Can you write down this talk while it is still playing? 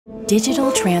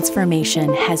Digital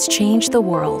transformation has changed the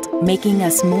world, making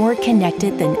us more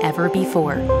connected than ever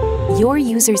before. Your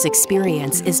user's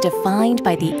experience is defined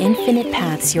by the infinite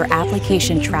paths your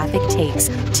application traffic takes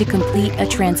to complete a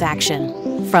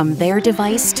transaction, from their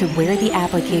device to where the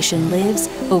application lives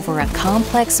over a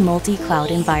complex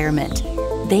multi-cloud environment.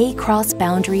 They cross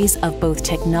boundaries of both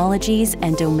technologies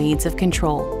and domains of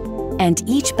control. And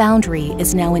each boundary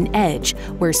is now an edge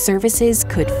where services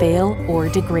could fail or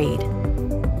degrade.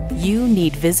 You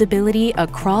need visibility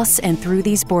across and through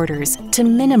these borders to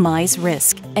minimize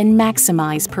risk and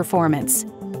maximize performance.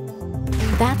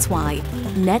 That's why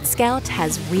NETSCOUT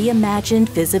has reimagined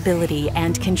visibility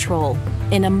and control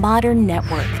in a modern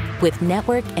network with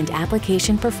network and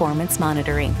application performance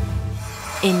monitoring.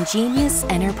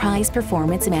 nGenius Enterprise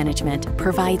Performance Management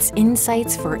provides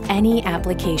insights for any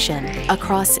application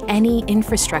across any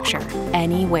infrastructure,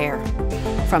 anywhere,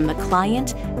 from the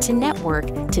client to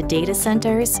network to data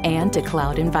centers and to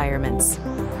cloud environments.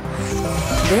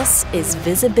 This is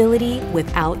visibility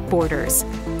without borders.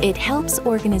 It helps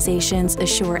organizations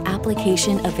assure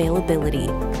application availability,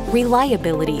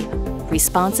 reliability,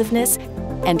 responsiveness,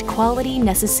 and quality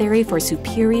necessary for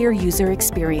superior user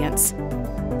experience.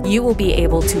 You will be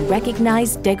able to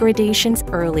recognize degradations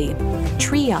early,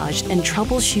 triage and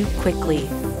troubleshoot quickly,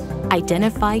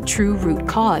 identify true root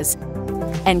cause,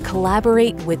 and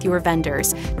collaborate with your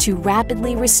vendors to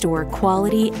rapidly restore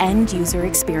quality end-user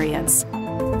experience.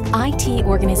 IT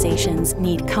organizations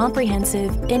need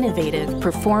comprehensive, innovative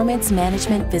performance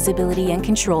management, visibility, and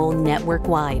control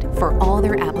network-wide for all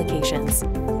their applications.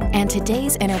 And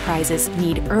today's enterprises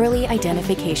need early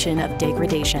identification of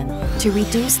degradation to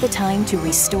reduce the time to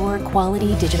restore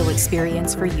quality digital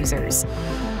experience for users.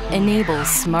 Enable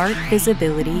smart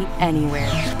visibility anywhere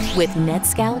with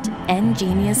NETSCOUT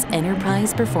nGenius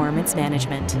Enterprise Performance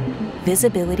Management.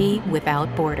 Visibility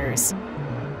without borders.